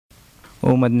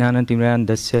Om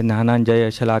Adnanatimirandasya Jnananjaya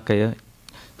Shalakaya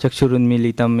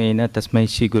Chakshurunmilitam Ena Tasmai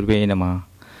Shri Gurve Namah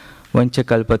Vancha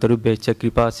Kalpatarubhya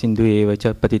Kripa Sindhu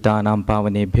Evacha Patitanam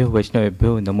Pavanebhyo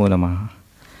Vaishnavebhyo Namo Namah.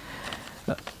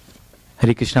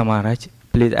 Hare Krishna Maharaj,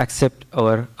 please accept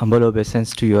our humble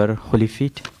obeisance to your holy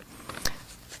feet.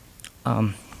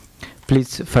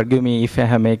 Please forgive me if I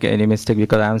have made any mistake,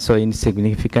 because I am so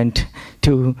insignificant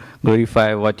to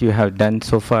glorify what you have done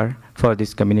so far for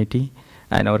this community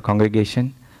and our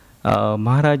congregation.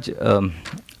 Maharaj,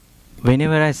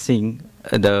 whenever I sing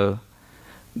the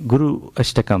Guru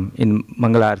Ashtakam in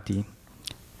Mangalarti,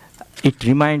 it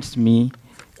reminds me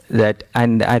that,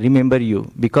 and I remember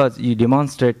you, because you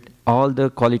demonstrate all the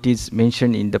qualities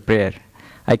mentioned in the prayer.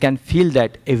 I can feel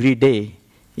that every day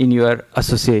in your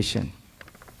association.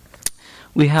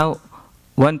 We have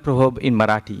one proverb in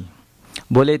Marathi,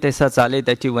 Bole taisa chale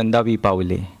tachi vandavi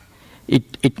paule.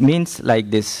 It means like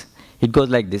this. It goes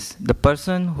like this. The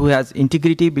person who has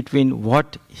integrity between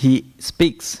what he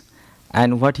speaks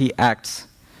and what he acts,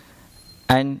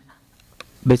 and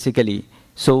basically,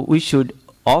 so we should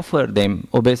offer them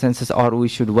obeisances or we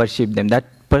should worship them. That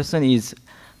person is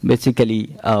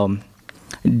basically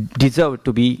deserved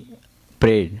to be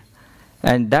prayed.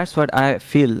 And that's what I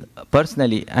feel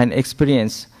personally and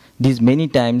experience these many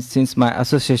times since my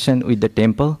association with the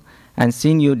temple, and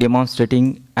seen you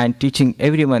demonstrating and teaching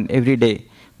everyone every day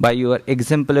by your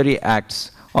exemplary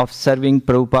acts of serving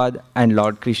Prabhupada and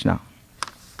Lord Krishna.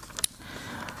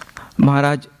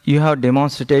 Maharaj, you have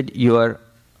demonstrated your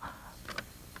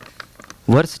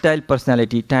versatile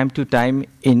personality time to time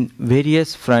in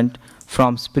various fronts,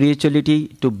 from spirituality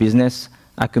to business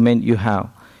acumen you have.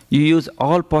 You use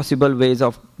all possible ways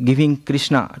of giving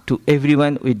Krishna to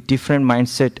everyone with different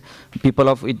mindset,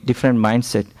 people with different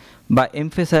mindset, by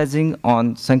emphasizing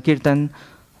on Sankirtan,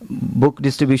 book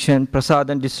distribution,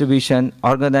 prasadam distribution,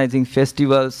 organizing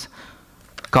festivals,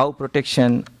 cow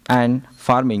protection, and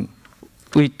farming,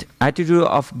 with attitude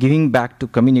of giving back to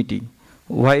community,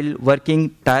 while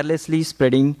working tirelessly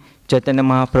spreading Chaitanya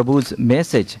Mahaprabhu's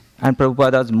message and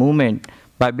Prabhupada's movement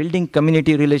by building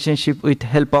community relationship with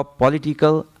help of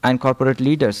political and corporate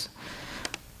leaders.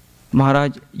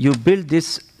 Maharaj, you built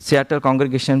this Seattle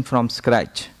congregation from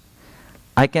scratch.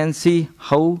 I can see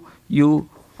how you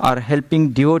are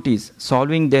helping devotees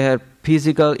solving their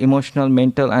physical, emotional,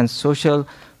 mental, and social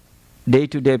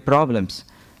day-to-day problems,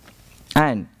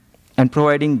 and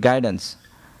providing guidance.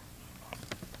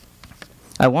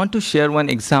 I want to share one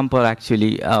example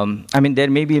actually. I mean, there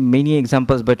may be many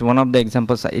examples, but one of the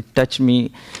examples, it touched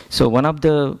me. So one of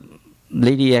the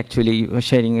lady actually was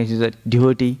sharing, she's a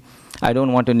devotee. I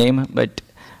don't want to name her, but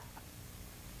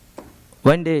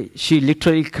one day she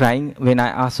literally crying when I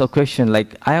asked her a question,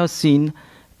 like, I have seen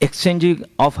exchanging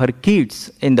of her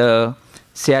kids in the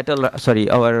Seattle,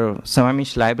 our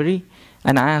Samamish library.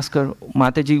 And I asked her,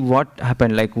 Mataji, what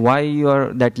happened? Like, why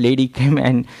that lady came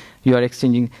and you are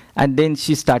exchanging? And then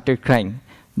she started crying.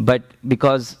 But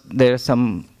because there are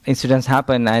some incidents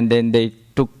happen, and then they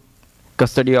took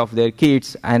custody of their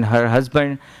kids, and her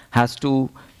husband has to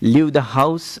leave the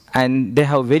house, and they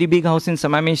have a very big house in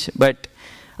Samamish, but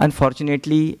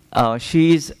unfortunately,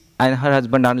 she and her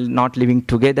husband are not living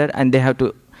together, and they have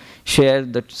to share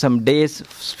some days,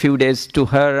 few days to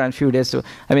her and few days to,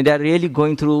 I mean, they are really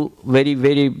going through very,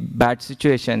 very bad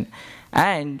situation.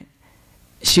 And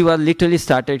she was literally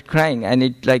started crying, and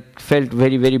it like felt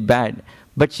very, very bad.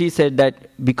 But she said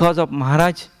that because of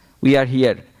Maharaj, we are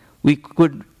here. We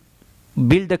could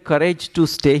build the courage to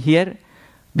stay here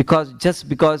just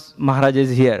because Maharaj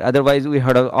is here. Otherwise, we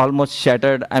had almost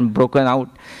shattered and broken out,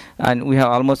 and we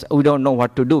don't know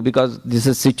what to do, because this is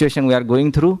a situation we are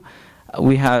going through.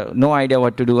 We have no idea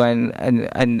what to do, and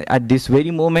at this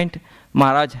very moment,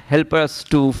 Maharaj help us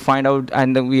to find out,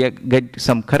 and we get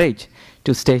some courage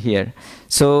to stay here.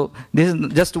 So this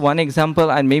is just one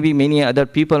example, and maybe many other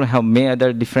people have many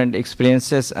other different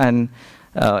experiences and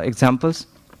examples.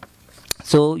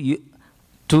 So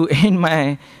to end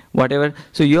my whatever,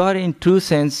 so you are in true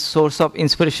sense source of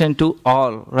inspiration to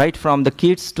all, right from the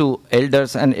kids to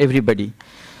elders and everybody.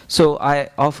 So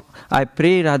I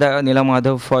pray Radha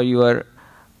Nilamadhav for your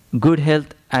good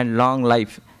health and long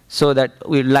life, so that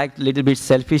we like little bit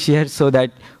selfish here, so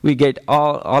that we get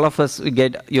all of us, we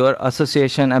get your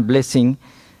association and blessing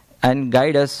and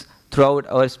guide us throughout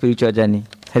our spiritual journey.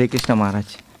 Hare Krishna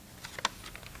Maharaj.